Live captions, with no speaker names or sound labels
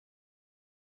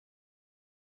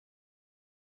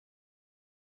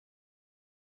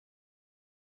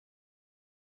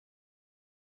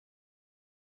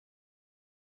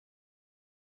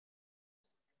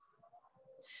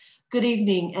Good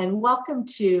evening and welcome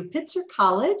to Pitzer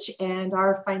College and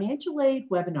our financial aid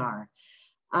webinar.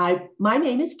 My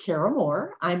name is Kara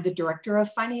Moore. I'm the Director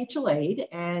of Financial Aid,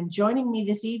 and joining me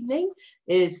this evening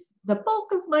is the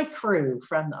bulk of my crew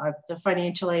from the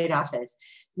Financial Aid Office.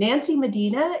 Nancy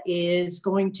Medina is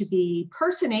going to be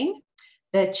personing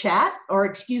the chat, or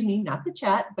excuse me, not the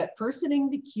chat, but personing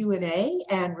the Q&A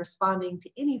and responding to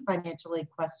any financial aid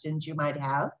questions you might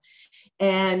have.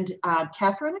 And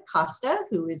Catherine Acosta,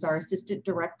 who is our Assistant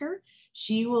Director,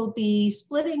 she will be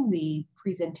splitting the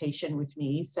presentation with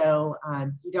me, so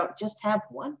you don't just have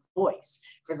one voice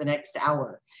for the next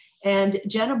hour. And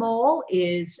Jenna Mole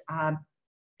is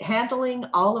handling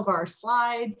all of our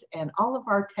slides and all of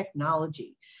our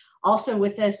technology. Also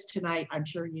with us tonight, I'm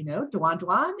sure you know,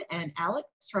 Duan and Alex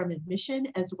from Admission,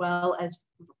 as well as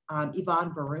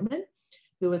Yvonne Baruman,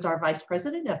 who is our Vice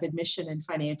President of Admission and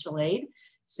Financial Aid.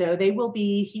 So they will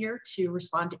be here to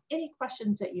respond to any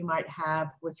questions that you might have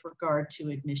with regard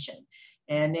to admission.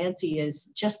 And Nancy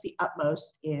is just the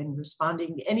utmost in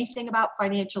responding to anything about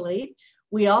financial aid.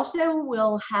 We also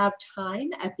will have time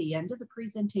at the end of the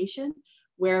presentation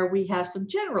where we have some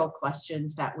general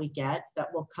questions that we get that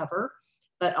we'll cover.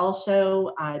 But also,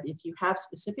 if you have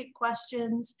specific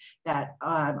questions that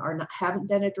haven't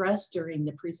been addressed during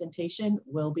the presentation,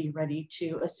 we'll be ready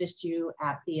to assist you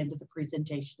at the end of the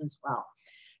presentation as well.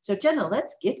 So Jenna,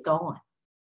 let's get going.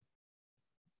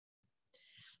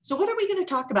 So what are we going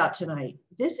to talk about tonight?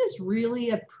 This is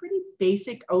really a pretty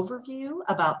basic overview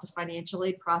about the financial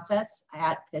aid process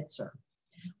at Pitzer.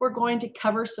 We're going to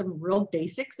cover some real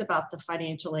basics about the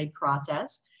financial aid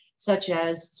process, such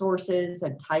as sources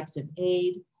and types of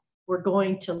aid. We're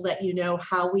going to let you know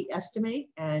how we estimate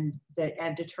and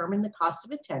determine the cost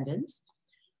of attendance.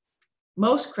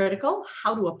 Most critical,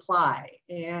 how to apply,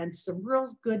 and some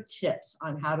real good tips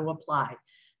on how to apply.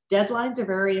 Deadlines are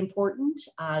very important,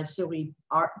 so we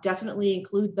definitely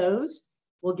include those.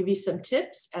 We'll give you some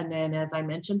tips, and then as I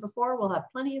mentioned before, we'll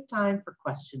have plenty of time for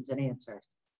questions and answers.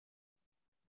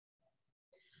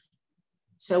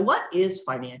 So what is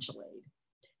financial aid?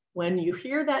 When you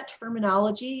hear that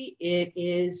terminology, it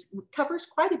covers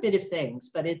quite a bit of things,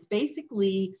 but it's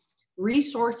basically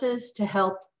resources to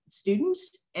help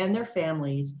students and their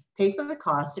families pay for the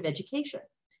cost of education.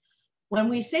 When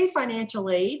we say financial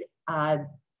aid,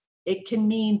 it can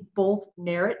mean both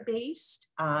merit-based,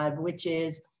 which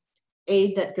is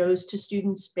aid that goes to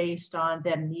students based on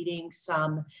them meeting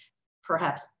some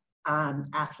perhaps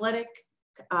athletic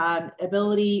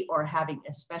ability or having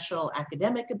a special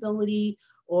academic ability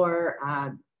or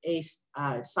a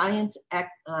science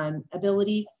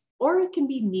ability, or it can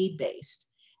be need-based.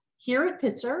 Here at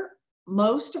Pitzer,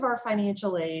 most of our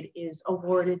financial aid is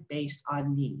awarded based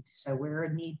on need. So we're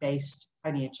a need-based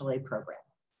financial aid program.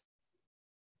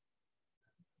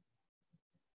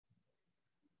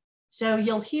 So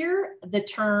you'll hear the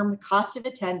term cost of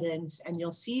attendance, and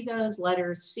you'll see those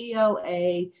letters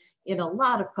COA in a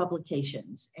lot of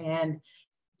publications. And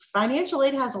financial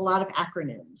aid has a lot of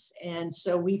acronyms. And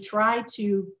so we try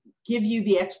to give you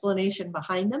the explanation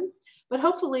behind them. But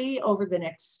hopefully over the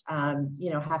next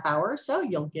half hour or so,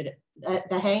 you'll get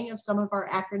the hang of some of our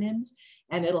acronyms,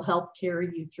 and it'll help carry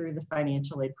you through the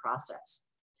financial aid process.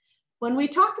 When we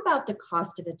talk about the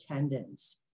cost of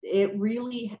attendance, it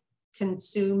really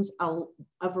consumes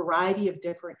a variety of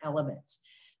different elements.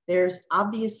 There's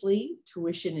obviously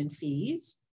tuition and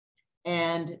fees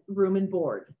and room and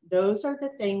board. Those are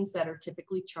the things that are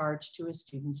typically charged to a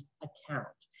student's account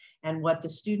and what the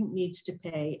student needs to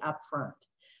pay up front.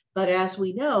 But as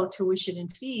we know, tuition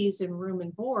and fees and room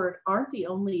and board aren't the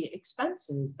only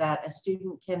expenses that a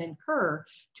student can incur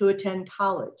to attend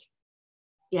college.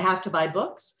 You have to buy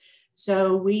books,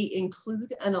 so we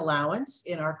include an allowance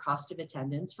in our cost of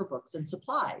attendance for books and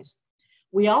supplies.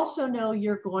 We also know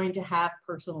you're going to have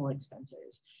personal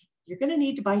expenses. You're going to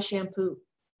need to buy shampoo,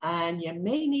 and you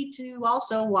may need to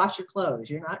also wash your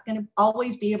clothes. You're not going to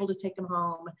always be able to take them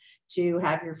home to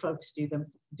have your folks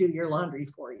do your laundry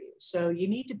for you. So you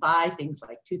need to buy things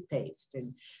like toothpaste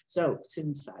and soaps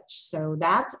and such. So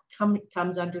that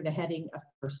comes under the heading of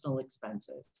personal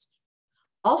expenses.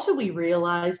 Also, we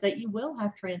realize that you will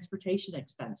have transportation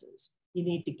expenses. You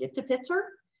need to get to Pitzer,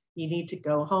 you need to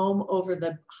go home over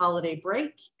the holiday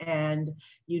break, and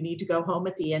you need to go home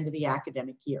at the end of the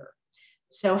academic year.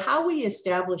 So how we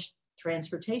establish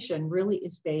transportation really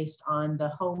is based on the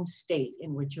home state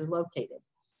in which you're located.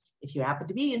 If you happen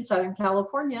to be in Southern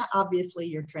California, obviously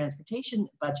your transportation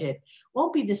budget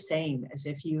won't be the same as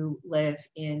if you live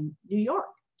in New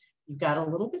York. You've got a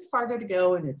little bit farther to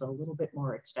go and it's a little bit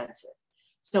more expensive.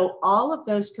 So all of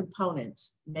those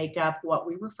components make up what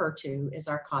we refer to as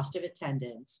our cost of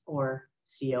attendance or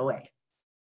COA.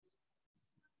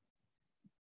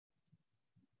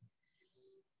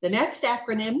 The next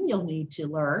acronym you'll need to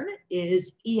learn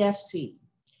is EFC,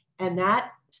 and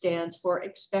that stands for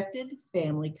Expected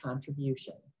Family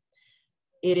Contribution.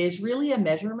 It is really a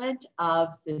measurement of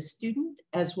the student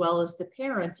as well as the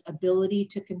parent's ability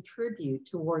to contribute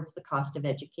towards the cost of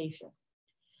education.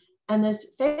 And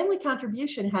this family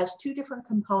contribution has two different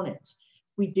components.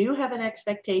 We do have an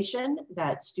expectation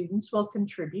that students will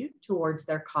contribute towards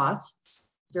their costs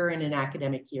during an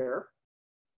academic year.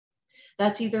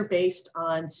 That's either based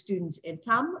on students'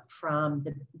 income from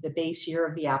the base year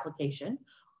of the application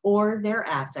or their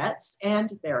assets,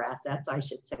 I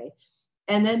should say.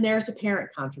 And then there's a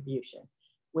parent contribution,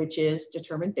 which is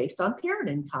determined based on parent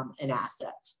income and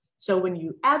assets. So when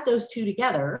you add those two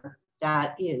together,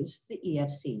 that is the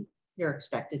EFC, your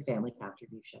expected family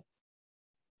contribution.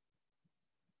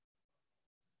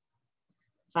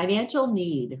 Financial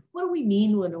need. What do we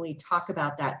mean when we talk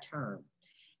about that term?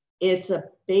 It's a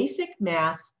basic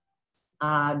math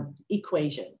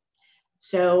equation.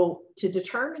 So to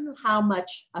determine how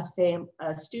much a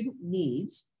student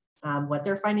needs, what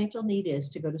their financial need is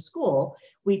to go to school,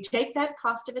 we take that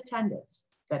cost of attendance,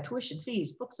 that tuition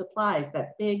fees, book supplies,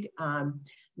 that big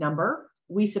number,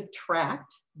 we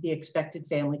subtract the expected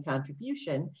family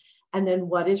contribution, and then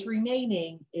what is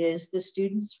remaining is the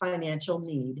student's financial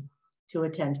need to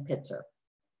attend Pitzer.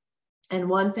 And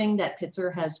one thing that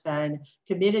Pitzer has been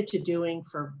committed to doing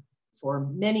for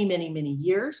many, many, many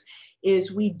years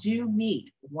is we do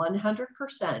meet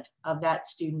 100% of that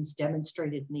student's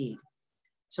demonstrated need.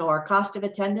 So our cost of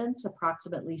attendance,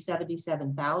 approximately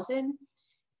 $77,000.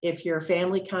 If your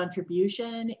family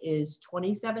contribution is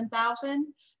 $27,000,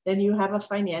 then you have a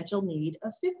financial need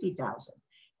of $50,000.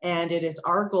 And it is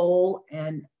our goal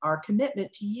and our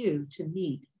commitment to you to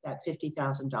meet that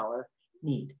 $50,000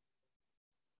 need.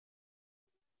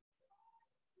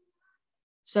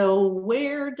 So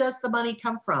where does the money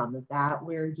come from that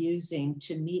we're using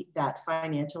to meet that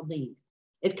financial need?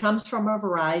 It comes from a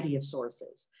variety of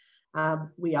sources.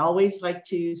 We always like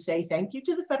to say thank you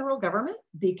to the federal government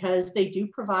because they do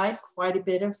provide quite a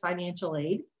bit of financial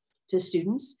aid to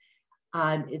students.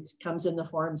 It comes in the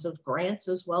forms of grants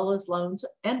as well as loans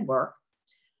and work.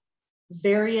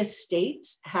 Various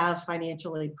states have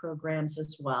financial aid programs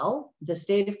as well. The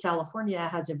state of California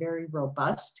has a very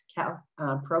robust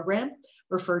program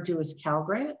referred to as Cal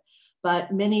Grant,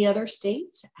 but many other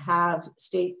states have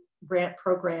state grant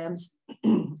programs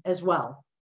as well.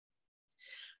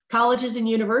 Colleges and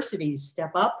universities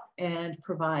step up and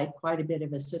provide quite a bit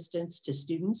of assistance to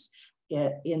students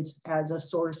as a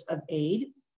source of aid.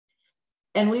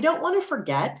 And we don't want to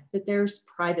forget that there's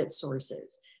private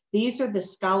sources. These are the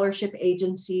scholarship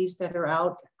agencies that are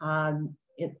out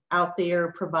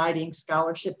there providing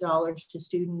scholarship dollars to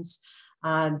students.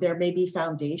 There may be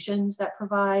foundations that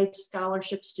provide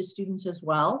scholarships to students as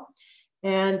well.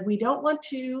 And we don't want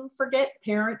to forget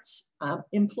parents,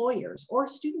 employers, or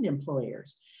student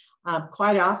employers.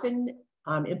 Quite often,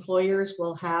 employers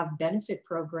will have benefit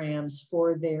programs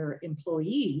for their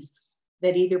employees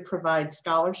that either provide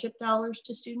scholarship dollars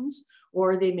to students,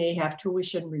 or they may have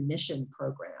tuition remission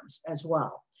programs as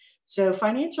well. So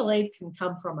financial aid can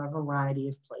come from a variety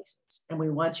of places, and we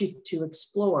want you to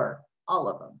explore all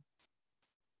of them.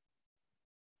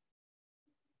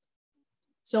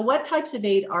 So what types of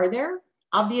aid are there?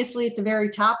 Obviously, at the very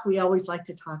top, we always like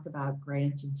to talk about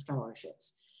grants and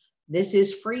scholarships. This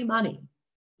is free money.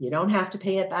 You don't have to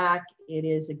pay it back. It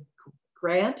is a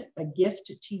grant, a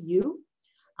gift to you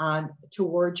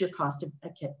towards your cost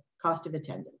of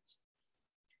attendance.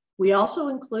 We also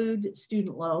include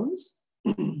student loans.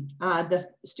 The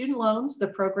student loans, the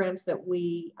programs that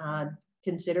we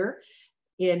consider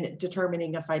in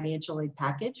determining a financial aid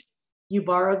package. You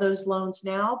borrow those loans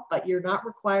now, but you're not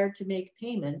required to make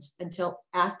payments until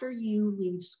after you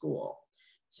leave school.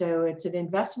 So it's an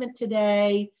investment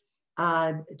today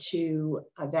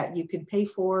that you can pay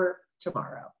for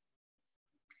tomorrow.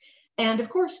 And of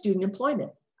course, student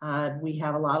employment. We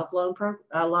have a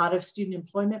lot of student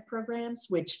employment programs,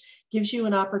 which gives you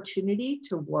an opportunity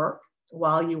to work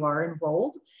while you are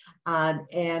enrolled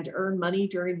and earn money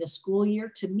during the school year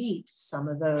to meet some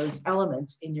of those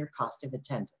elements in your cost of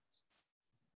attendance.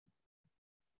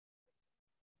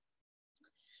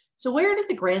 So where do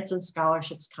the grants and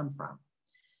scholarships come from?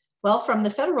 Well, from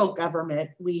the federal government,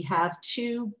 we have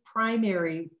two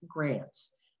primary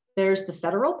grants. There's the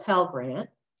federal Pell Grant,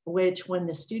 which when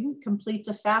the student completes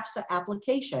a FAFSA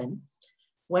application,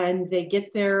 when they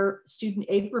get their student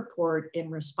aid report in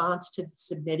response to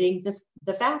submitting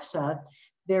the FAFSA,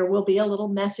 there will be a little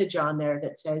message on there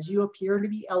that says you appear to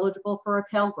be eligible for a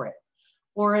Pell Grant.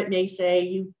 or it may say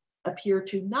you appear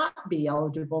to not be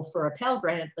eligible for a Pell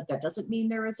Grant, but that doesn't mean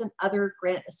there isn't other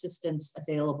grant assistance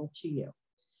available to you.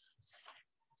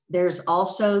 There's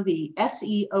also the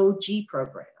SEOG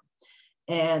program,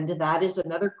 and that is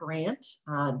another grant.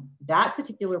 That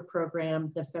particular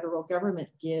program, the federal government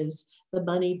gives the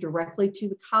money directly to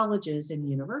the colleges and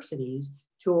universities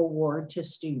to award to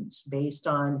students based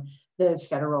on the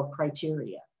federal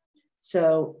criteria.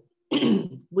 So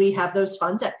we have those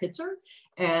funds at Pitzer,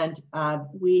 and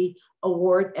we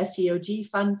award SEOG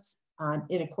funds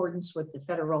in accordance with the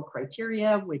federal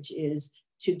criteria, which is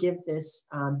to give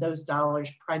those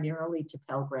dollars primarily to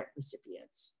Pell Grant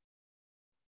recipients.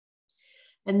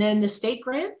 And then the state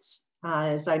grants,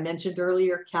 as I mentioned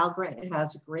earlier, Cal Grant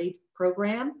has a great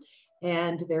program,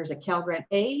 and there's a Cal Grant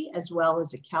A as well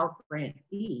as a Cal Grant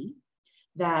B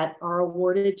that are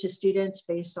awarded to students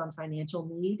based on financial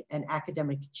need and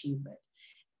academic achievement.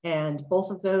 And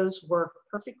both of those work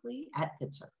perfectly at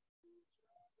Pitzer.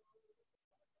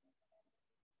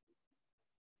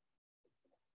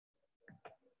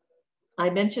 I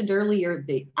mentioned earlier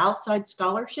the outside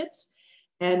scholarships.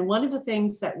 And one of the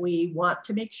things that we want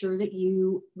to make sure that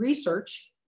you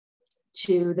research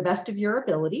to the best of your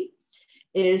ability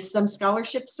is some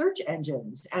scholarship search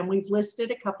engines. And we've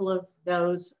listed a couple of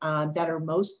those that are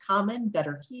most common that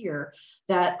are here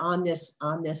that on this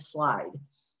slide.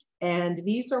 And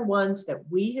these are ones that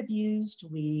we have used,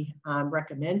 we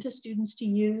recommend to students to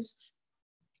use.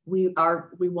 I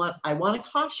want to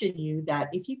caution you that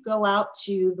if you go out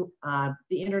to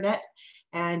the internet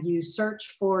and you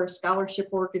search for scholarship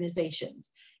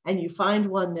organizations and you find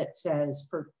one that says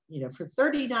for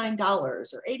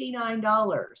 $39 or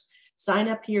 $89, sign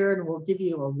up here and we'll give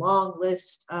you a long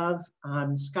list of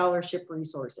scholarship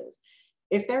resources.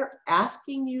 If they're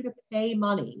asking you to pay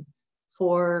money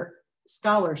for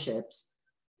scholarships,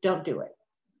 don't do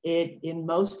it. In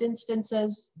most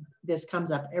instances, this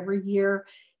comes up every year.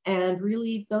 And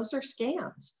really, those are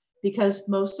scams because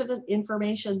most of the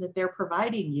information that they're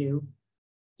providing you,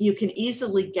 you can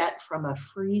easily get from a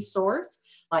free source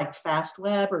like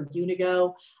FastWeb or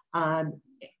Unigo.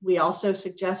 We also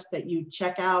suggest that you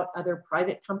check out other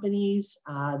private companies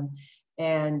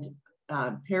and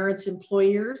parents'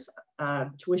 employers,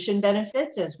 tuition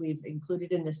benefits, as we've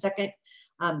included in the second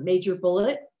major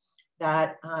bullet,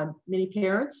 that many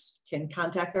parents can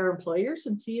contact their employers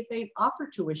and see if they offer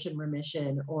tuition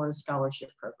remission or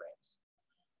scholarship programs.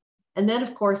 And then,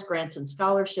 of course, grants and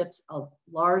scholarships, a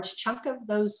large chunk of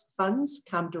those funds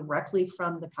come directly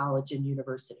from the college and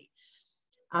university.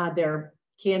 There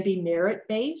can be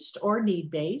merit-based or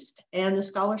need-based, and the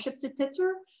scholarships at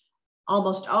Pitzer,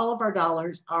 almost all of our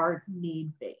dollars are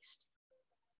need-based.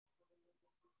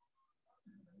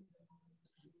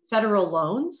 Federal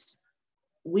loans.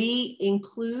 We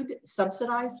include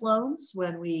subsidized loans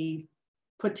when we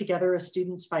put together a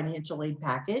student's financial aid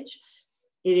package.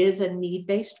 It is a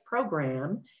need-based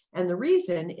program, and the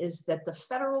reason is that the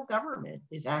federal government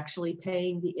is actually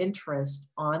paying the interest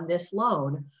on this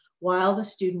loan while the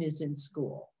student is in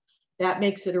school. That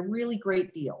makes it a really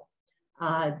great deal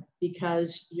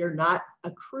because you're not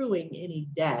accruing any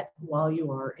debt while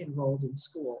you are enrolled in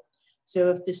school. So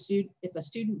if a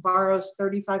student borrows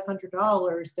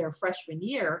 $3,500 their freshman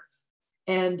year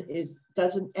and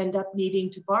doesn't end up needing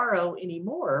to borrow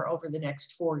anymore over the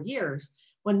next 4 years,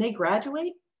 when they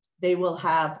graduate, they will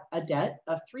have a debt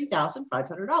of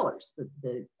 $3,500,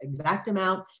 the exact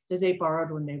amount that they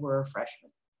borrowed when they were a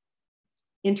freshman.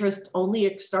 Interest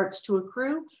only starts to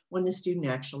accrue when the student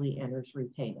actually enters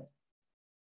repayment.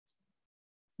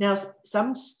 Now,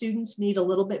 some students need a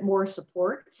little bit more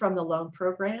support from the loan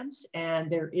programs,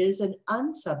 and there is an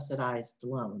unsubsidized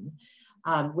loan,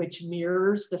 which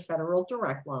mirrors the federal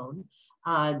direct loan.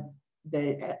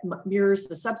 Mirrors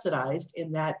the subsidized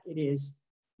in that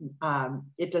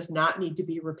it does not need to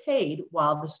be repaid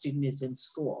while the student is in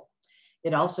school.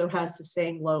 It also has the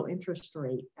same low interest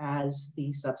rate as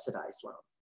the subsidized loan.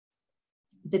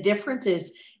 The difference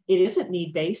is it isn't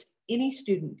need-based. Any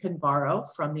student can borrow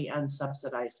from the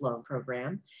unsubsidized loan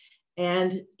program,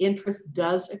 and interest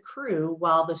does accrue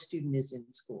while the student is in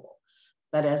school.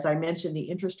 But as I mentioned, the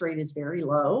interest rate is very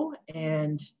low,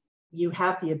 and you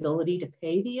have the ability to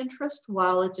pay the interest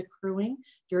while it's accruing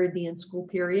during the in-school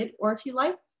period, or if you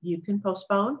like, you can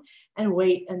postpone and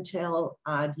wait until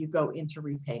you go into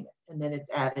repayment, and then it's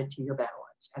added to your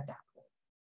balance at that point.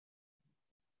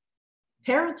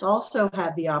 Parents also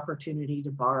have the opportunity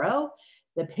to borrow.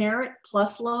 The Parent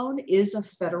Plus loan is a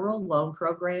federal loan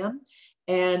program,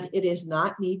 and it is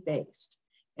not need-based.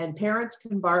 And parents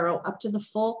can borrow up to the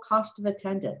full cost of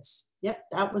attendance. Yep,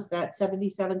 that was that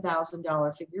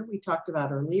 $77,000 figure we talked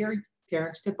about earlier.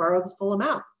 parents could borrow the full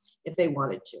amount if they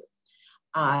wanted to.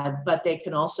 But they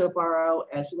can also borrow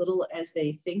as little as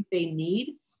they think they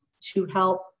need to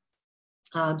help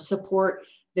support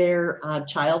their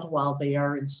child while they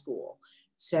are in school.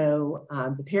 So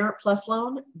the Parent Plus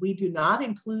loan, we do not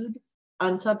include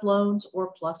unsub loans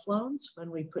or plus loans when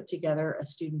we put together a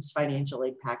student's financial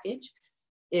aid package.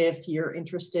 If you're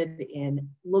interested in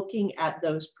looking at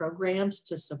those programs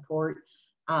to support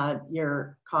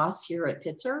your costs here at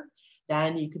Pitzer,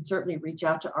 then you can certainly reach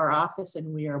out to our office,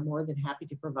 and we are more than happy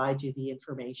to provide you the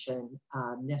information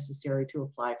necessary to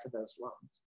apply for those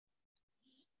loans.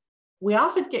 We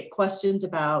often get questions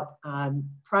about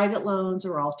private loans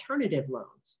or alternative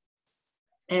loans.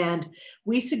 And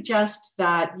we suggest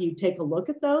that you take a look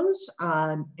at those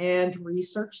and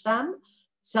research them.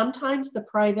 Sometimes the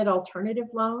private alternative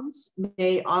loans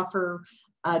may offer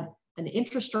an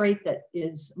interest rate that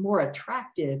is more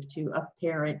attractive to a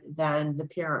parent than the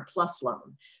Parent Plus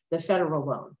loan, the federal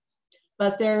loan.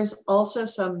 But there's also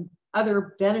some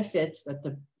other benefits that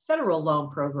the federal loan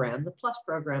program, the Plus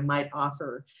program, might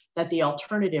offer that the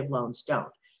alternative loans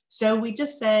don't. So we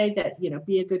just say that, you know,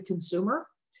 be a good consumer,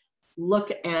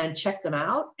 look and check them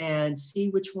out and see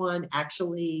which one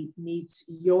actually meets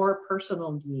your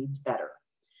personal needs better.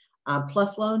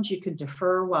 Plus loans you can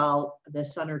defer while the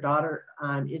son or daughter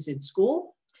is in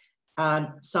school.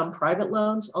 Some private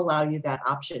loans allow you that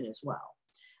option as well.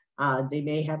 They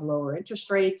may have lower interest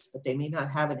rates, but they may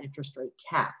not have an interest rate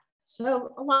cap.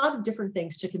 So a lot of different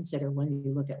things to consider when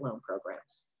you look at loan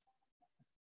programs.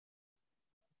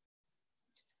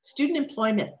 Student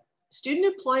employment. Student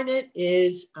employment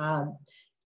is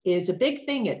a big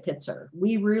thing at Pitzer.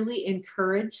 We really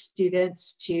encourage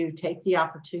students to take the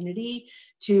opportunity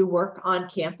to work on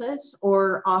campus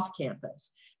or off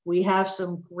campus. We have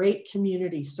some great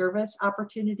community service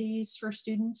opportunities for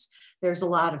students. There's a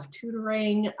lot of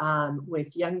tutoring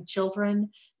with young children.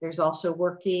 There's also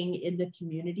working in the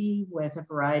community with a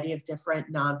variety of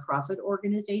different nonprofit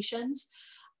organizations.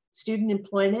 Student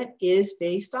employment is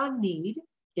based on need.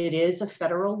 It is a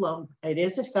federal loan. It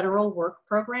is a federal work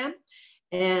program.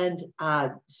 And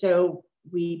so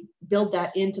we build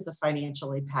that into the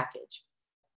financial aid package.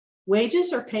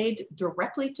 Wages are paid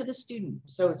directly to the student.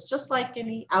 So it's just like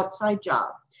any outside job.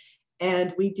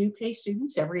 And we do pay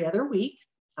students every other week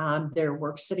their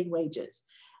work study wages.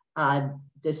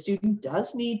 The student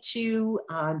does need to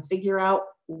figure out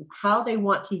how they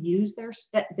want to use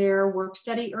their work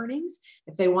study earnings,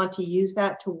 if they want to use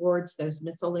that towards those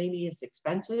miscellaneous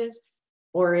expenses,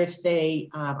 or if they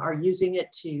are using it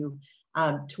to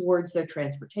towards their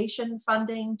transportation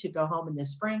funding to go home in the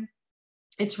spring.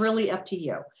 It's really up to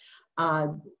you.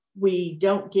 We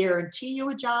don't guarantee you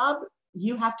a job.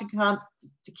 You have to come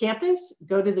to campus,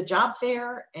 go to the job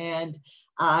fair, and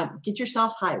get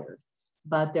yourself hired.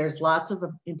 But there's lots of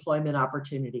employment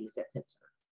opportunities at Pitzer.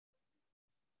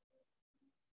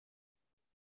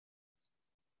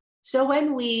 So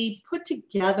when we put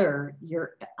together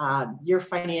your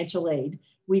financial aid,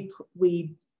 we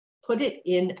put it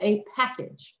in a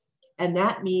package. And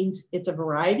that means it's a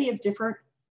variety of different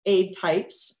aid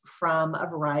types from a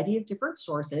variety of different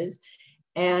sources.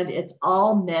 And it's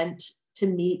all meant to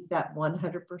meet that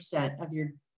 100% of your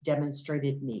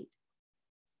demonstrated need.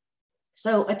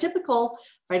 So a typical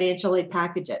financial aid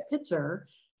package at Pitzer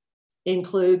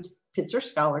includes Pitzer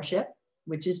Scholarship,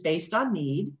 which is based on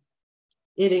need.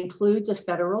 It includes a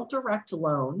federal direct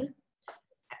loan,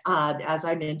 as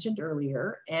I mentioned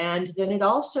earlier, and then it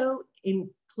also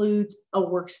includes a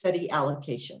work study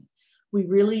allocation. We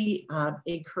really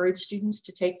encourage students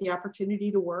to take the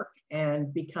opportunity to work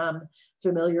and become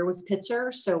familiar with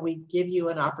Pitzer. So we give you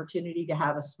an opportunity to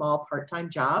have a small part-time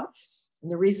job.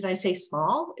 And the reason I say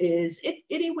small is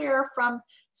anywhere from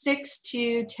 6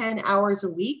 to 10 hours a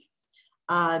week.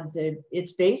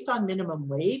 It's based on minimum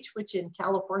wage, which in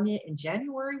California in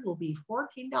January will be $14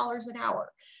 an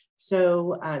hour.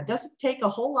 So it doesn't take a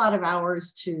whole lot of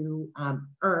hours to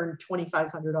earn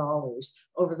 $2,500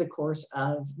 over the course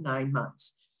of 9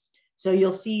 months. So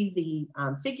you'll see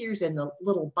the figures in the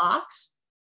little box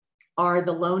are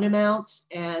the loan amounts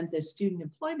and the student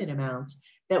employment amounts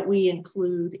that we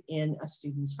include in a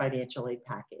student's financial aid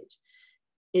package.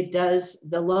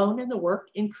 The loan and the work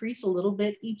increase a little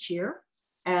bit each year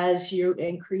as you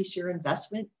increase your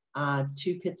investment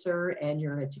to Pitzer and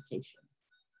your education.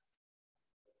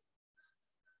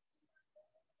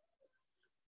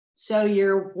 So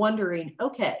you're wondering,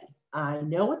 okay, I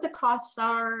know what the costs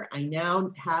are. I now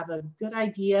have a good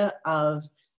idea of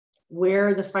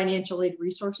where the financial aid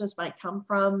resources might come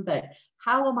from, but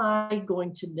how am I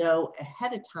going to know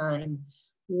ahead of time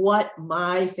what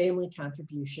my family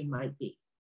contribution might be?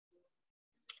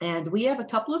 And we have a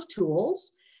couple of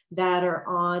tools that are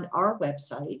on our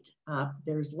website.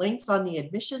 There's links on the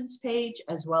admissions page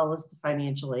as well as the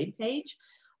financial aid page.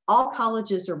 All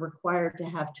colleges are required to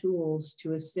have tools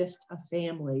to assist a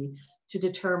family to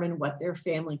determine what their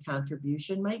family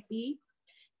contribution might be.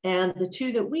 And the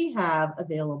two that we have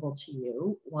available to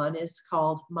you, one is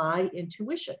called My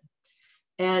Intuition.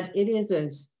 And it is a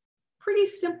pretty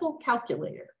simple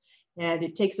calculator. And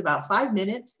it takes about 5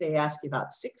 minutes. They ask you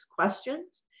about 6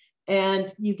 questions.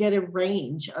 And you get a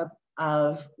range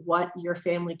of what your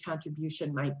family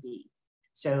contribution might be.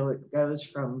 So it goes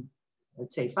from,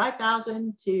 let's say,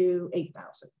 5,000 to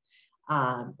 8,000,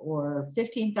 or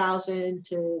 15,000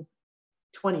 to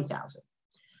 20,000.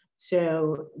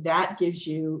 So that gives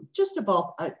you just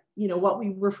what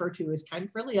we refer to as kind of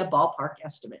really a ballpark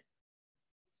estimate.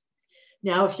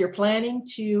 Now, if you're planning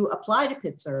to apply to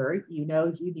Pitzer, you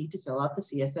need to fill out the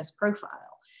CSS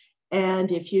profile.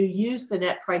 And if you use the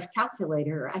net price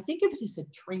calculator, I think of it as a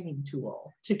training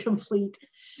tool to complete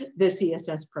the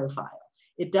CSS profile.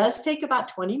 It does take about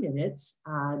 20 minutes,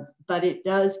 but it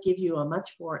does give you a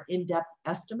much more in-depth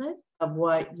estimate of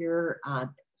what your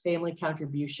family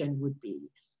contribution would be.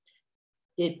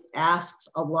 It asks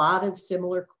a lot of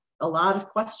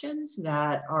questions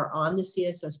that are on the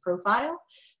CSS profile.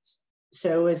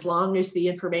 So as long as the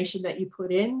information that you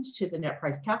put into the net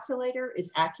price calculator is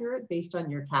accurate based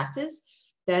on your taxes,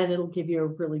 then it'll give you a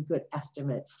really good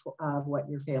estimate of what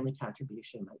your family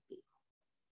contribution might be.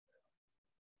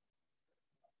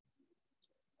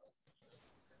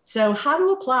 So how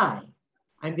to apply?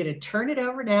 I'm going to turn it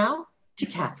over now to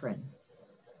Catherine.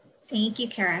 Thank you,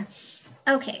 Kara.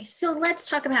 Okay, so let's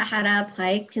talk about how to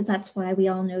apply, because that's why we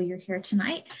all know you're here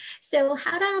tonight. So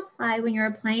how to apply when you're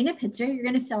applying to Pitzer, you're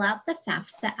going to fill out the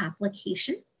FAFSA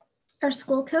application. Our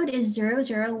school code is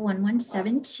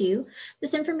 001172.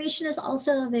 This information is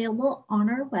also available on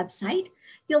our website.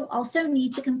 You'll also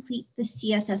need to complete the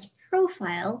CSS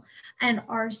profile, and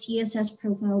our CSS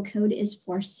profile code is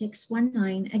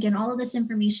 4619. Again, all of this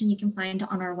information you can find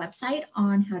on our website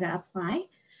on how to apply.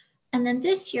 And then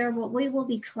this year, what we will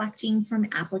be collecting from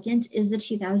applicants is the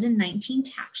 2019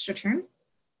 tax return.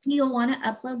 You'll want to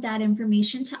upload that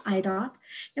information to IDOC.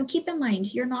 Now keep in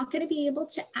mind, you're not going to be able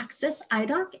to access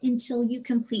IDOC until you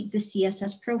complete the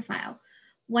CSS profile.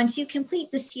 Once you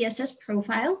complete the CSS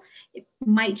profile, it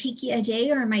might take you a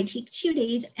day or it might take 2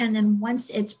 days. And then once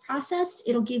it's processed,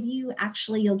 it'll give you,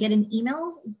 you'll get an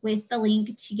email with the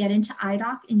link to get into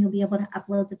IDOC and you'll be able to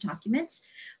upload the documents.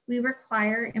 We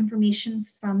require information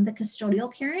from the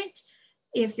custodial parent.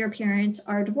 If your parents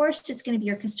are divorced, it's going to be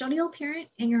your custodial parent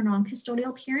and your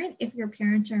non-custodial parent. If your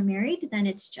parents are married, then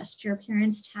it's just your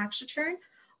parents' tax return,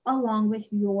 along with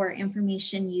your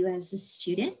information, you as a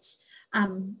student.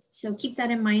 So keep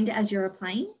that in mind as you're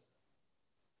applying.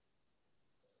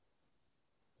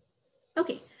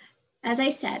 Okay, as I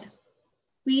said,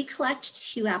 we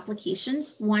collect 2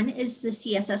 applications. One is the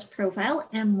CSS profile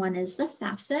and one is the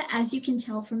FAFSA. As you can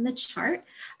tell from the chart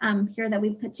here that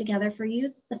we put together for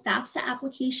you, the FAFSA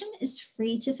application is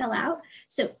free to fill out.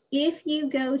 So if you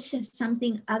go to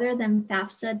something other than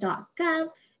FAFSA.gov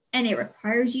and it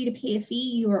requires you to pay a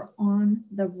fee, you are on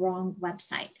the wrong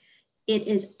website. It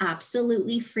is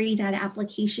absolutely free, that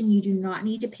application. You do not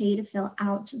need to pay to fill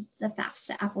out the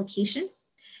FAFSA application.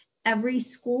 Every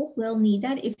school will need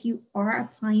that. If you are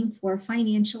applying for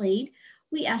financial aid,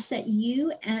 we ask that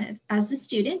you, and as the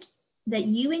student, that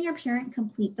you and your parent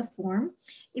complete the form.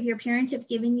 If your parents have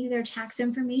given you their tax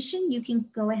information, you can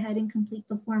go ahead and complete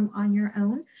the form on your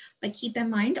own. But keep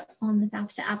in mind, on the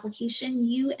FAFSA application,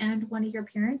 you and one of your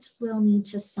parents will need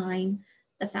to sign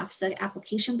the FAFSA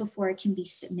application before it can be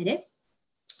submitted.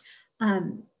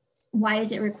 Why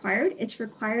is it required? It's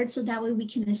required so that way we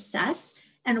can assess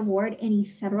and award any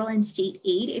federal and state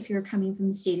aid if you're coming from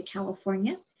the state of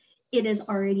California. It is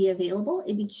already available.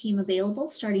 It became available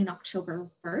starting October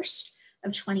 1st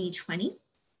of 2020.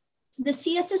 The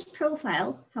CSS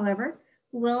profile, however,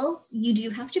 you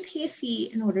do have to pay a fee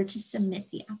in order to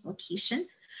submit the application.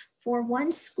 For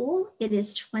one school, it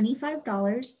is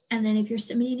 $25. And then if you're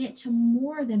submitting it to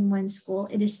more than one school,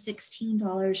 it is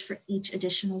 $16 for each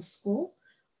additional school.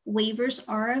 Waivers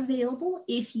are available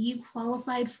if you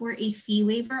qualified for a fee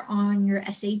waiver on your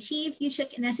SAT. If you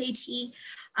took an SAT,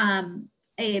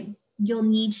 you'll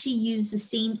need to use the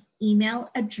same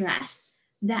email address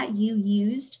that you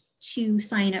used to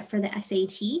sign up for the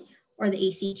SAT or the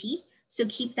ACT. So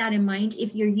keep that in mind.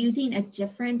 If you're using a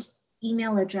different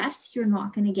email address, you're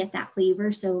not going to get that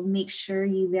waiver. So make sure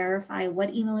you verify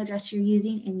what email address you're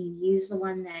using and you use the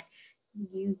one that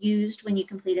you used when you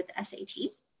completed the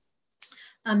SAT.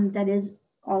 That is,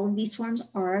 all of these forms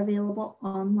are available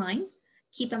online.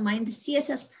 Keep in mind the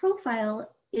CSS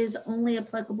profile is only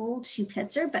applicable to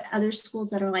Pitzer, but other schools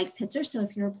that are like Pitzer. So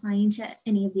if you're applying to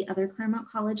any of the other Claremont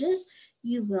colleges,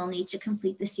 you will need to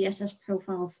complete the CSS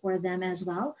profile for them as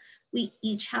well. We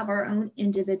each have our own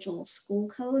individual school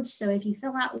codes. So if you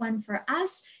fill out one for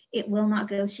us, it will not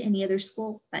go to any other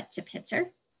school but to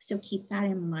Pitzer. So keep that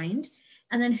in mind.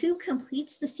 And then who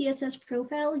completes the CSS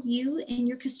profile? You and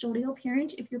your custodial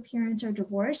parent. If your parents are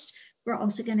divorced, we're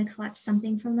also going to collect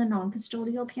something from the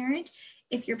non-custodial parent.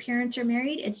 If your parents are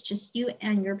married, it's just you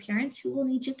and your parents who will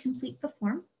need to complete the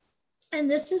form. And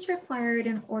this is required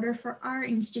in order for our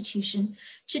institution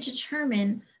to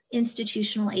determine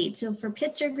institutional aid. So for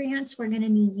Pitzer grants, we're going to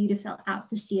need you to fill out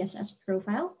the CSS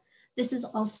profile. This is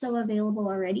also available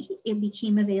already. It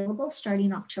became available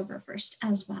starting October 1st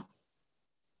as well.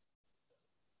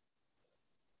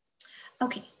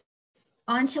 Okay,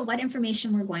 on to what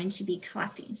information we're going to be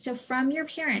collecting. So from your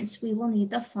parents, we will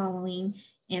need the following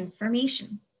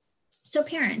information. So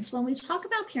parents, when we talk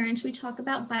about parents, we talk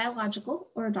about biological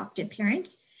or adopted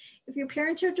parents. If your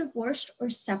parents are divorced or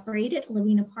separated,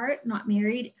 living apart, not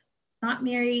married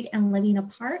and living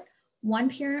apart, one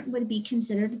parent would be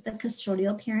considered the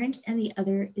custodial parent and the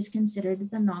other is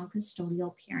considered the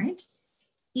non-custodial parent.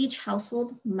 Each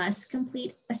household must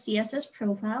complete a CSS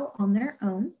profile on their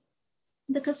own.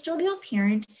 The custodial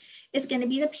parent is going to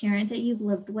be the parent that you've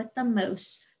lived with the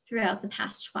most throughout the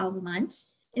past 12 months,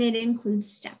 and it includes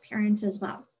step parents as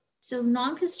well. So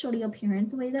non-custodial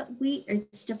parent, the way that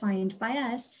it's defined by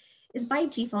us, is by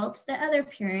default, the other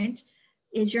parent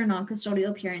is your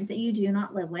non-custodial parent that you do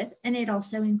not live with, and it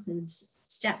also includes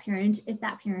step parents if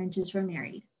that parent is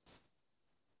remarried.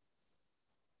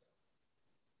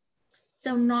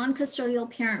 So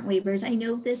non-custodial parent waivers, I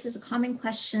know this is a common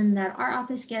question that our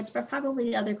office gets, but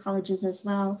probably other colleges as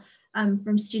well,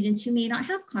 from students who may not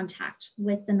have contact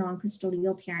with the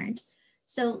non-custodial parent.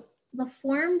 So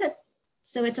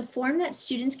it's a form that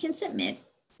students can submit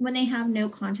when they have no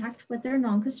contact with their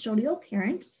non-custodial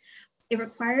parent. It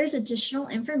requires additional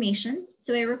information.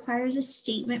 So it requires a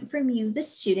statement from you, the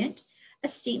student, a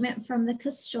statement from the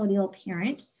custodial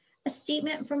parent, a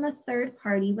statement from a third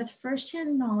party with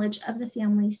firsthand knowledge of the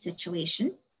family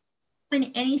situation,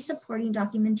 and any supporting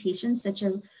documentation such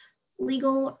as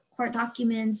legal court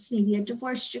documents, maybe a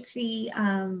divorce decree,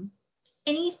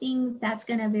 anything that's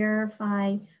going to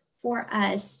verify for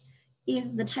us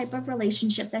if the type of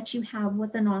relationship that you have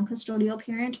with the non-custodial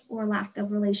parent or lack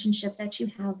of relationship that you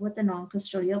have with the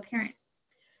non-custodial parent.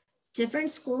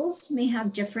 Different schools may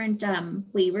have different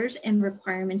waivers and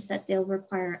requirements that they'll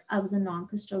require of the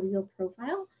non-custodial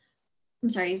profile. I'm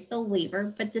sorry, the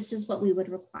waiver, but this is what we would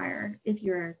require if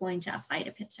you're going to apply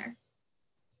to Pitzer.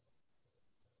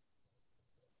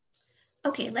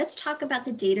 Okay, let's talk about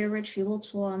the data retrieval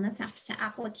tool on the FAFSA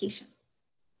application.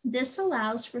 This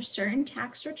allows for certain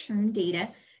tax return data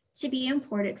to be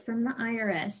imported from the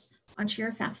IRS onto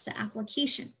your FAFSA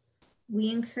application. We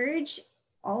encourage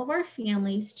all of our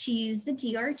families to use the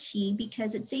DRT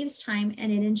because it saves time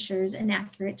and it ensures an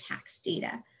accurate tax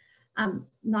data.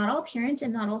 Not all parents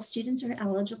and not all students are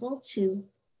eligible to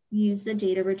use the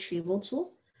data retrieval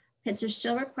tool. Pitzer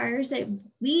still requires that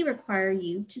we require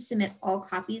you to submit all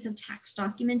copies of tax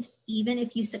documents, even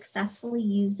if you successfully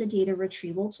use the data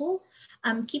retrieval tool.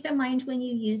 Keep in mind when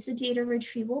you use the data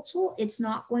retrieval tool, it's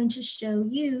not going to show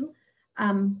you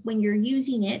when you're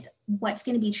using it what's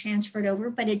going to be transferred over,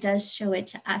 but it does show it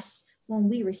to us when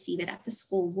we receive it at the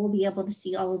school. We'll be able to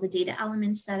see all of the data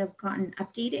elements that have gotten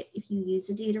updated if you use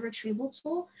the data retrieval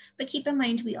tool. But keep in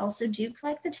mind, we also do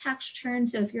collect the tax return.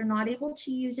 So if you're not able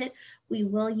to use it, we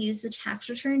will use the tax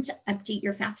return to update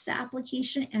your FAFSA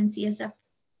application and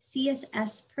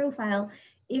CSS profile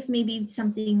if maybe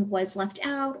something was left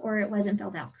out or it wasn't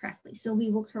filled out correctly. So we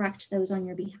will correct those on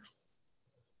your behalf.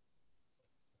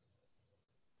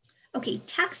 Okay,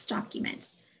 tax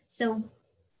documents. So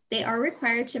they are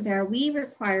required to we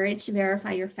require it to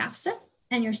verify your FAFSA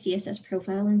and your CSS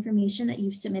profile information that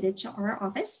you've submitted to our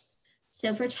office.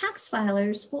 So for tax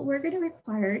filers, what we're going to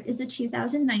require is the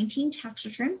 2019 tax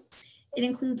return. It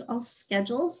includes all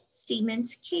schedules,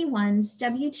 statements, K-1s,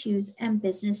 W-2s, and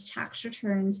business tax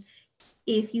returns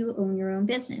if you own your own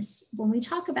business. When we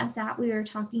talk about that, we are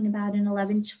talking about an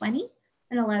 1120,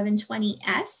 an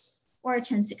 1120S, or a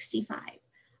 1065.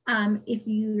 If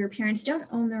your parents don't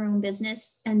own their own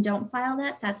business and don't file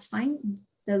that, that's fine.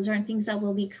 Those aren't things that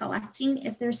we'll be collecting.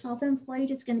 If they're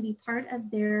self-employed, it's going to be part of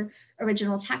their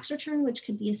original tax return, which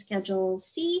could be a Schedule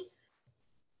C.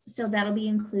 So that'll be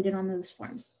included on those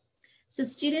forms. So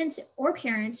students or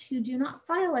parents who do not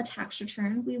file a tax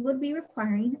return, we would be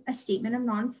requiring a statement of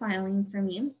non-filing from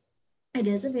you. It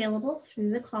is available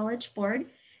through the College Board,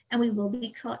 And we will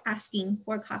be asking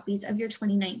for copies of your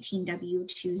 2019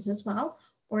 W-2s as well.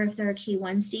 Or if there are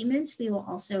K-1 statements, we will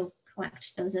also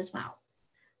collect those as well.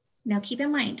 Now keep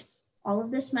in mind, all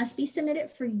of this must be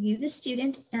submitted for you, the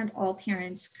student, and all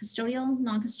parents, custodial,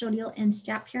 non-custodial, and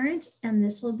staff parents, and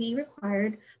this will be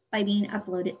required by being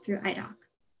uploaded through IDOC.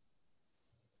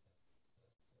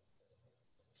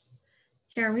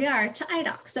 Here we are to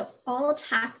IDOC. So all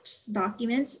tax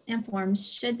documents and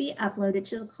forms should be uploaded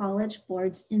to the College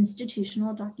Board's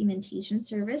Institutional Documentation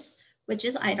Service, which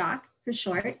is IDOC for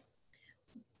short.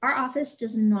 Our office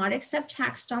does not accept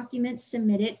tax documents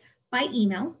submitted by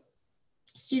email.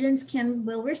 Students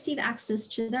will receive access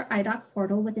to their IDOC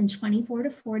portal within 24 to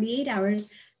 48 hours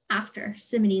after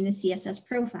submitting the CSS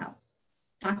profile.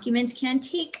 Documents can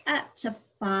take up to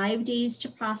 5 days to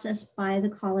process by the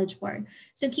College Board.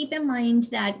 So keep in mind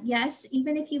that yes,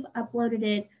 even if you've uploaded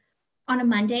it on a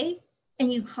Monday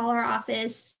and you call our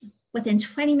office within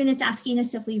 20 minutes asking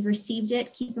us if we've received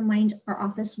it, keep in mind our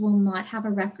office will not have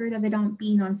a record of it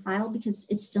being on file because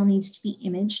it still needs to be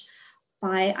imaged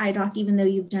by IDOC, even though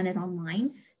you've done it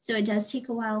online. So it does take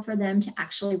a while for them to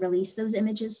actually release those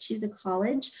images to the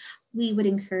college. We would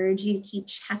encourage you to keep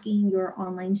checking your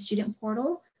online student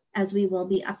portal, as we will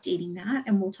be updating that.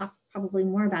 And we'll talk probably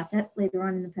more about that later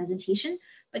on in the presentation.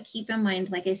 But keep in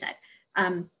mind, like I said,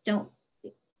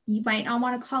 you might not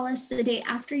want to call us the day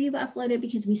after you've uploaded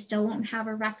because we still won't have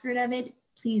a record of it.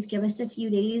 Please give us a few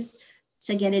days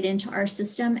to get it into our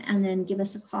system and then give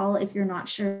us a call if you're not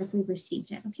sure if we've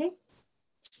received it, okay?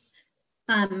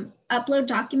 Upload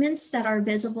documents that are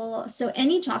visible. So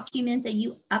any document that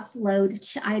you upload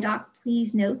to IDOC,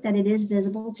 please note that it is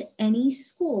visible to any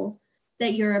school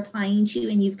that you're applying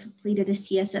to and you've completed a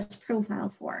CSS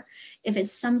profile for. If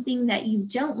it's something that you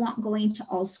don't want going to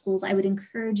all schools, I would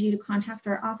encourage you to contact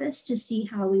our office to see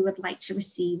how we would like to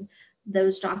receive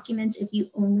those documents. If you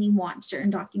only want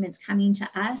certain documents coming to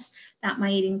us, that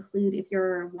might include if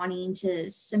you're wanting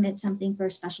to submit something for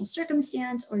a special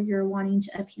circumstance or you're wanting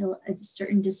to appeal a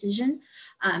certain decision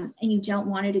and you don't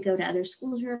want it to go to other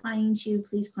schools you're applying to,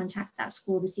 please contact that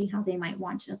school to see how they might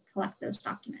want to collect those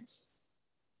documents.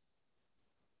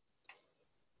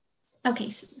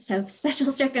 Okay, so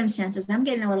special circumstances. I'm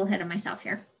getting a little ahead of myself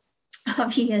here,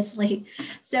 obviously.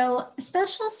 So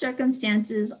special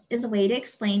circumstances is a way to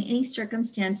explain any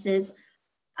circumstances,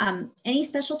 any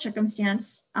special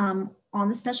circumstance on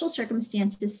the special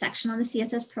circumstances section on the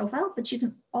CSS profile, but you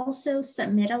can also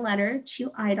submit a letter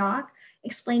to IDOC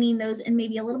explaining those in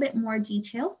maybe a little bit more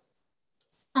detail.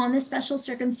 On the special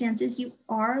circumstances, you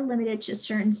are limited to a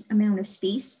certain amount of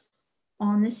space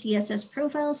on the CSS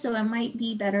profile. So it might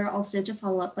be better also to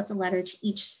follow up with a letter to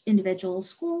each individual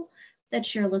school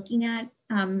that you're looking at.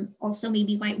 Also,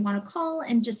 maybe you might want to call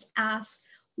and just ask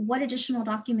what additional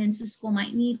documents the school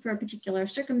might need for a particular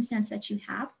circumstance that you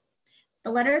have.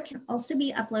 The letter can also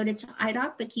be uploaded to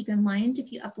IDOC, but keep in mind,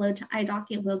 if you upload to IDOC,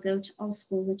 it will go to all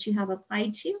schools that you have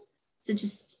applied to. So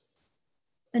just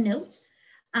a note.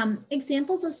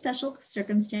 Examples of special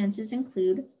circumstances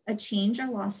include a change or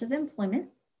loss of employment,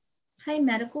 high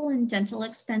medical and dental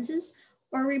expenses,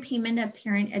 or repayment of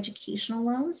parent educational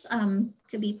loans.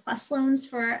 Could be PLUS loans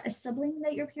for a sibling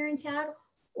that your parents had,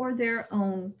 or their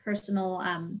own personal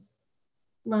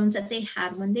loans that they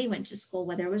had when they went to school,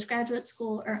 whether it was graduate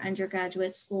school or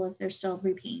undergraduate school, if they're still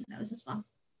repaying those as well.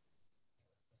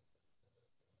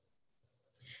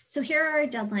 So here are our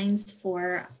deadlines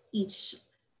for each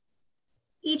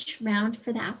round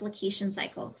for the application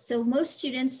cycle. So most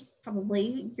students,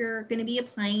 probably you're going to be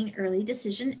applying early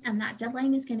decision, and that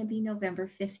deadline is going to be November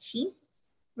 15th.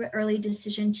 Early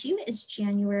decision 2 is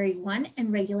January 1,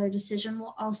 and regular decision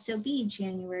will also be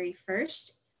January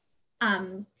 1st.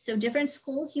 So different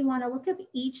schools, you want to look up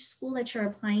each school that you're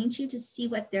applying to see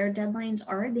what their deadlines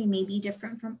are. They may be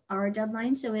different from our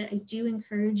deadlines. So I do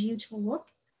encourage you to look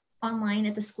online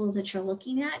at the schools that you're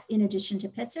looking at in addition to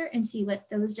Pitzer and see what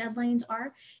those deadlines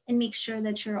are and make sure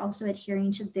that you're also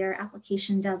adhering to their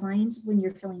application deadlines when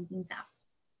you're filling things out,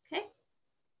 okay?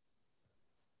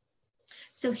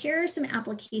 So here are some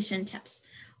application tips.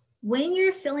 When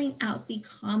you're filling out the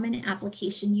common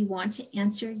application, you want to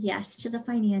answer yes to the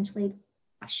financial aid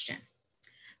question.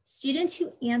 Students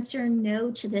who answer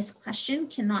no to this question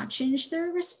cannot change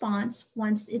their response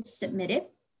once it's submitted.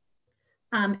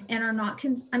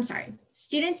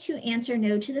 Students who answer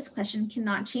no to this question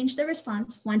cannot change their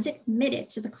response once admitted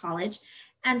to the college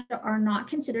and are not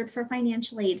considered for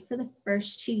financial aid for the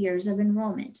first 2 years of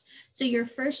enrollment. So your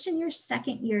first and your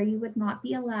second year, you would not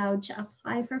be allowed to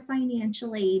apply for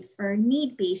financial aid for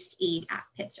need-based aid at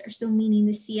Pitzer. So meaning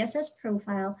the CSS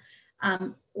profile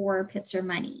or Pitzer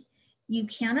money. You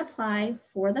can apply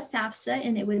for the FAFSA,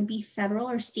 and it would be federal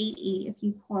or state aid if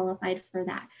you qualified for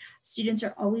that. Students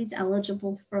are always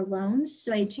eligible for loans,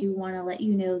 so I do want to let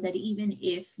you know that even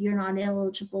if you're not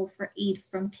eligible for aid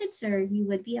from Pitzer, you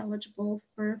would be eligible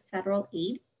for federal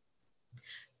aid.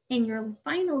 In your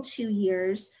final 2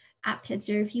 years at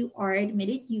Pitzer, if you are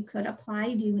admitted, you could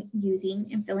apply using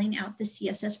and filling out the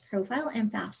CSS profile and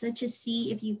FAFSA to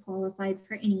see if you qualified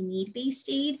for any need-based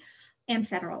aid and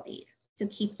federal aid. So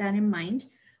keep that in mind.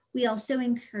 We also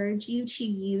encourage you to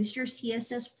use your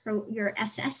your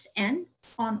SSN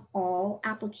on all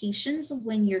applications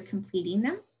when you're completing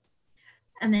them.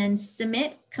 And then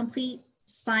submit complete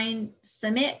signed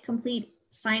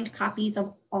copies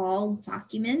of all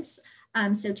documents.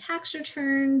 So tax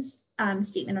returns,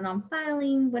 statement of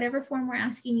non-filing, whatever form we're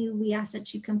asking you, we ask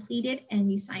that you complete it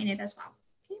and you sign it as well.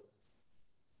 Okay.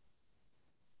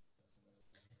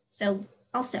 So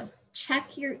also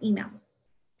check your email.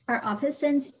 Our office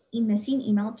sends missing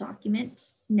email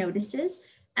documents, notices,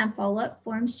 and follow-up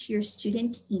forms to your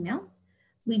student email.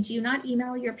 We do not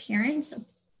email your parents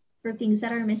for things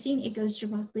that are missing. It goes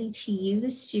directly to you, the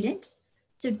student.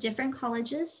 So different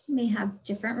colleges may have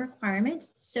different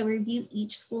requirements. So review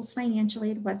each school's financial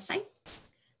aid website.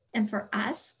 And for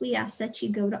us, we ask that you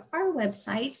go to our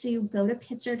website. So you go to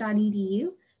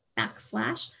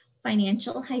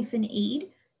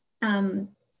pitzer.edu/financial-aid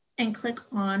and click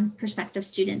on prospective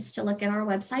students to look at our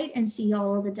website and see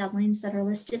all of the deadlines that are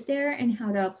listed there and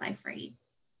how to apply for aid.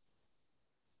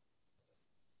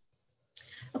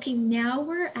 Okay, now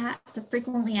we're at the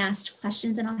frequently asked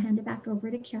questions, and I'll hand it back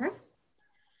over to Kara.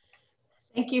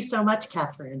 Thank you so much,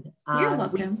 Catherine. You're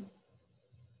welcome.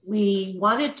 We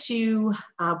wanted to,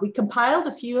 we compiled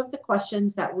a few of the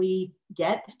questions that we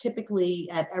get typically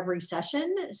at every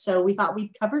session. So we thought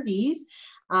we'd cover these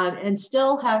and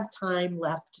still have time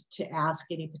left to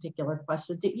ask any particular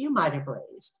questions that you might have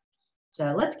raised.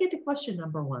 So let's get to question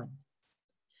number 1.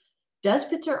 Does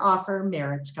Pitzer offer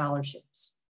merit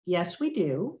scholarships? Yes, we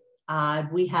do.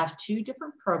 We have 2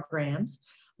 different programs.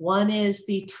 One is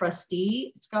the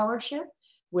trustee scholarship,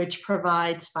 which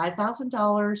provides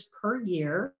 $5,000 per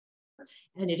year,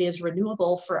 and it is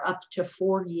renewable for up to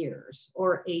 4 years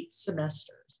or 8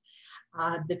 semesters.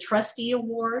 The trustee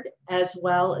award, as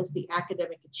well as the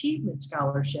academic achievement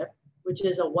scholarship, which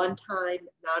is a one-time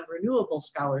non-renewable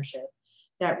scholarship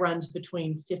that runs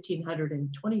between $1,500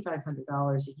 and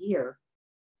 $2,500 a year.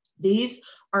 These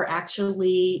are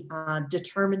actually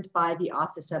determined by the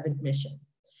Office of Admission.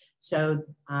 So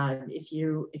if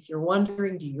you're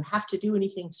wondering, do you have to do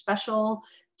anything special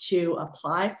to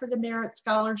apply for the merit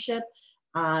scholarship?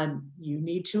 You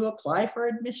need to apply for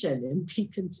admission and be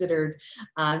considered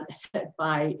by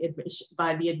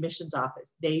the admissions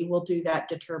office. They will do that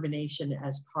determination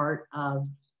as part of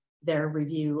their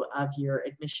review of your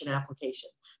admission application.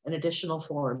 An additional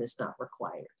form is not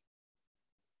required.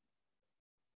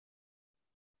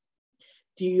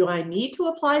 Do I need to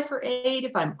apply for aid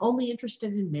if I'm only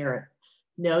interested in merit?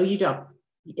 No, you don't.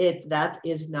 That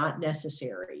is not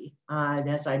necessary. And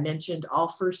as I mentioned, all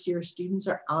first-year students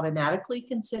are automatically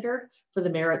considered for the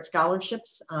merit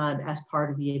scholarships as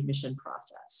part of the admission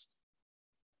process.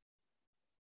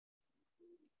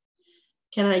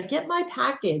 Can I get my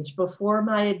package before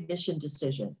my admission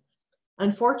decision?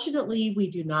 Unfortunately,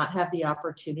 we do not have the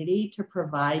opportunity to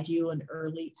provide you an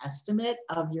early estimate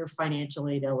of your financial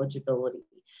aid eligibility.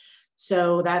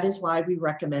 So that is why we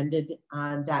recommended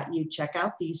that you check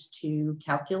out these 2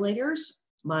 calculators,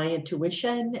 My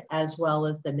Intuition, as well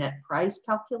as the net price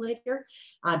calculator,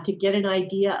 to get an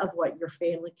idea of what your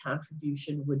family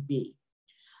contribution would be.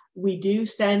 We do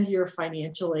send your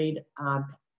financial aid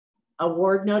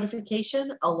award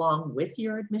notification along with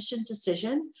your admission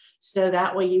decision. So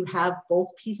that way you have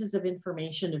both pieces of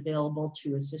information available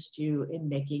to assist you in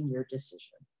making your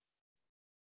decision.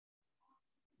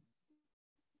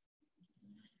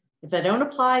 If I don't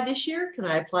apply this year, can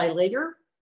I apply later?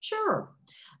 Sure.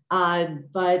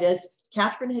 But as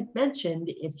Catherine had mentioned,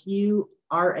 if you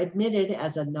are admitted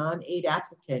as a non-aid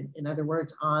applicant, in other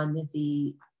words, on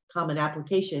the common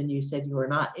application, you said you were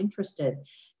not interested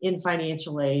in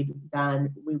financial aid,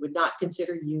 then we would not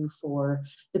consider you for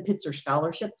the Pitzer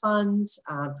scholarship funds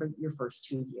for your first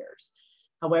 2 years.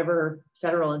 However,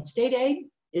 federal and state aid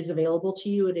is available to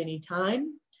you at any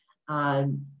time,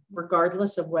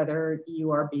 regardless of whether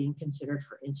you are being considered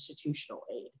for institutional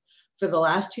aid. For the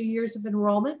last 2 years of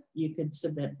enrollment, you could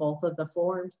submit both of the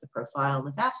forms, the profile and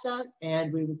the FAFSA,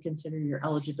 and we would consider your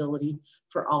eligibility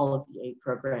for all of the aid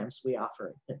programs we offer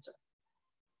at Pitzer.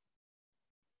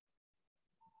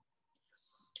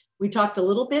 We talked a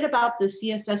little bit about the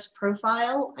CSS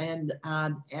profile and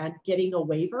getting a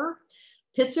waiver.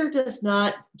 Pitzer does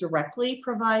not directly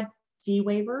provide fee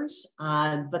waivers,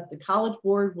 but the College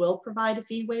Board will provide a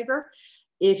fee waiver.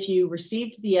 If you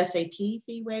received the SAT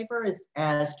fee waiver,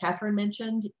 as Catherine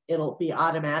mentioned, it'll be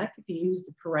automatic if you use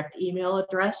the correct email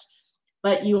address.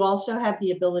 But you also have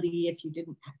the ability, if you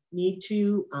didn't need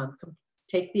to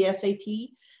take the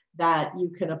SAT, that you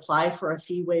can apply for a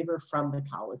fee waiver from the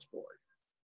College Board.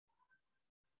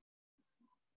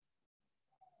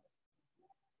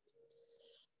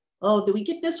 Oh, we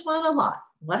get this one a lot.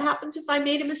 What happens if I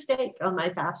made a mistake on my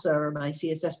FAFSA or my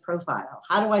CSS profile?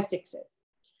 How do I fix it?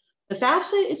 The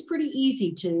FAFSA is pretty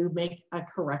easy to make a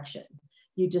correction.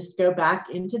 You just go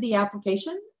back into the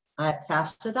application at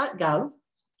fafsa.gov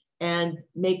and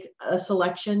make a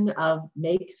selection of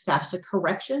Make FAFSA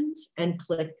Corrections and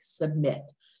click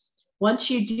Submit.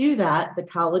 Once you do that, the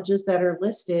colleges that are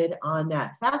listed on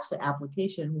that FAFSA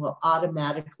application will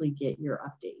automatically get your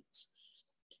updates.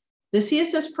 The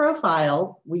CSS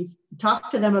profile, we've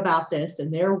talked to them about this,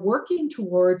 and they're working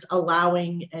towards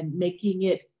allowing and making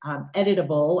it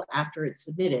editable after it's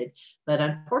submitted. But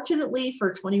unfortunately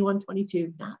for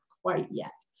 21-22, not quite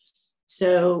yet.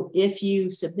 So if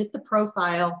you submit the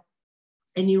profile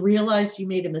and you realize you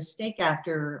made a mistake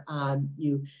after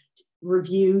you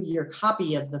review your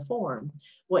copy of the form,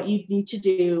 what you need to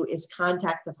do is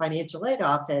contact the financial aid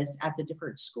office at the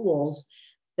different schools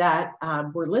that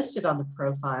were listed on the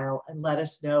profile and let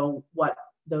us know what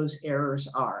those errors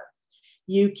are.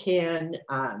 You can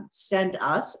send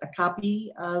us a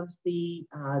copy of the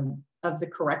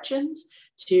corrections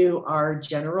to our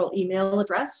general email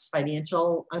address,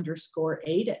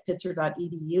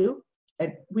 financial_aid@pitzer.edu,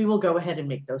 and we will go ahead and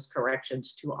make those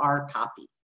corrections to our copy.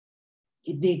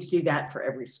 You'd need to do that for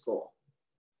every school.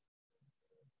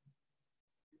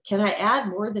 Can I add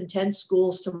more than 10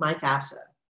 schools to my FAFSA?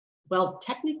 Well,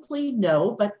 technically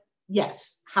no, but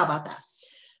yes, how about that?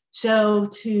 So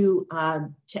to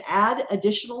add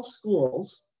additional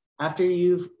schools after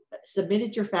you've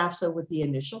submitted your FAFSA with the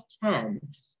initial 10,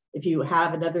 if you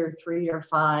have another 3 or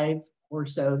 5 or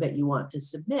so that you want to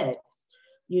submit,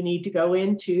 you need to go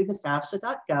into the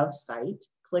fafsa.gov site,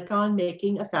 click on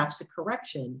making a FAFSA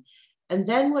correction. And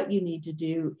then what you need to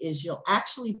do is you'll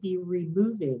actually be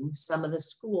removing some of the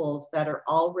schools that are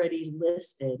already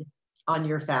listed on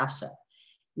your FAFSA.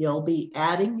 You'll be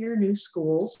adding your new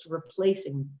schools,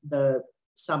 replacing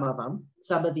some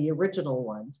of the original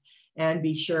ones, and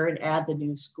be sure and add the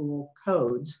new school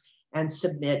codes and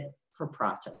submit for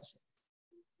processing.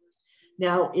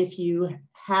 Now, if you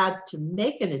had to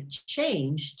make a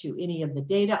change to any of the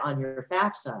data on your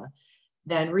FAFSA,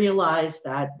 then realize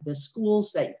that the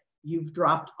schools that you've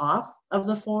dropped off of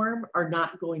the form are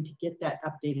not going to get that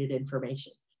updated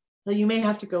information. So you may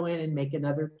have to go in and make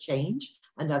another change,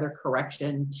 another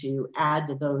correction to add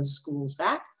to those schools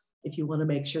back if you want to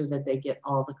make sure that they get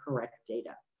all the correct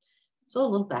data. So a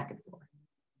little back and forth.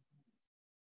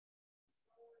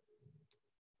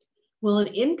 Will an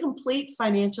incomplete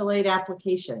financial aid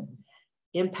application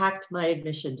impact my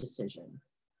admission decision?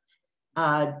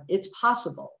 It's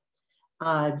possible.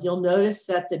 You'll notice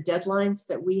that the deadlines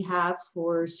that we have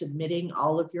for submitting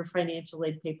all of your financial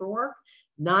aid paperwork,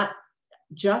 not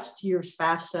just your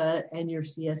FAFSA and your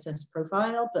CSS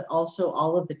profile, but also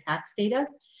all of the tax data,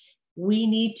 we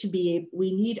need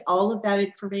all of that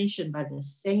information by the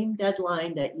same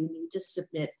deadline that you need to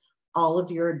submit all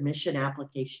of your admission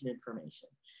application information,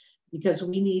 because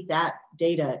we need that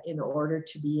data in order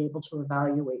to be able to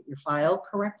evaluate your file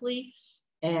correctly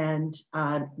and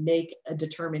make a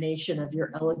determination of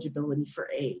your eligibility for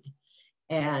aid.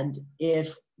 And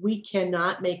if we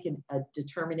cannot make a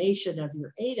determination of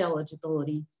your aid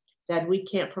eligibility, then we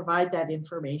can't provide that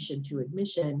information to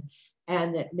admission,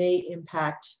 and that may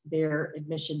impact their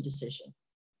admission decision.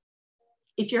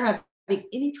 If you're having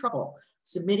any trouble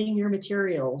submitting your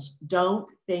materials, don't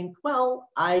think, well,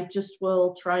 I just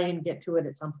will try and get to it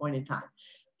at some point in time.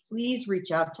 Please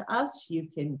reach out to us. You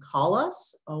can call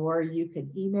us or you can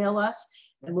email us,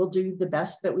 and we'll do the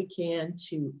best that we can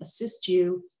to assist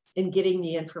you in getting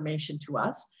the information to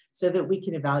us so that we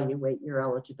can evaluate your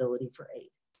eligibility for aid.